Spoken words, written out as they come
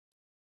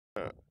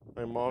Uh,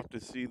 I'm off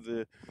to see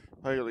the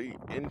highly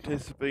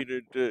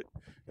anticipated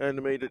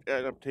animated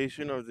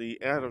adaptation of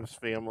the Addams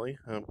Family.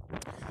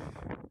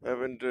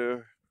 Haven't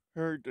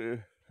heard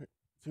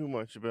too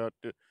much about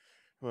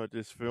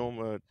this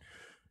film.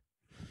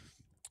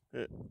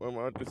 I'm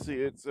out to see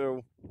it,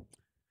 so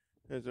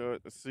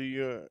see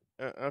you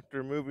after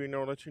the movie, and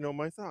I'll let you know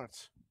my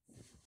thoughts.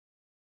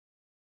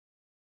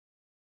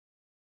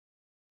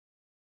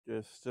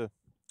 Just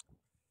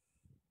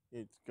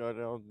it's got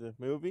out the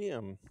movie.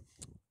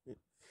 It,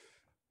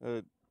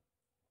 uh,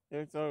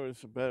 I thought it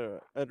was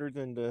better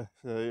than the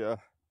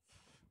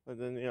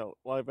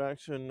live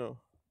action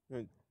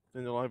than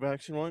the live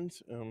action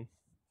ones.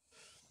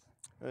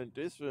 Uh,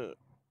 this uh,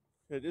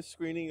 this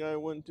screening I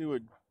went to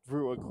it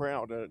drew a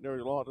crowd. There were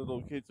a lot of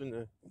little kids in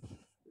the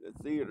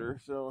theater,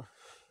 so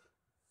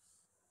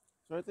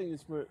I think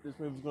this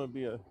movie's going to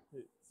be a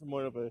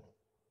somewhat of a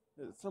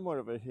somewhat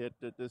of a hit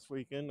this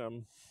weekend.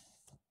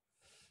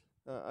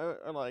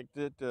 I liked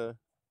it, uh,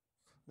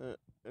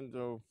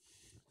 and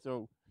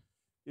so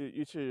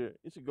you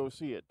should go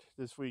see it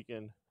this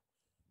weekend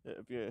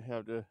if you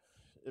have the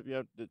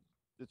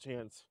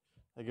chance.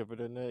 I give it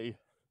an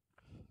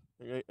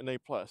A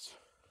plus.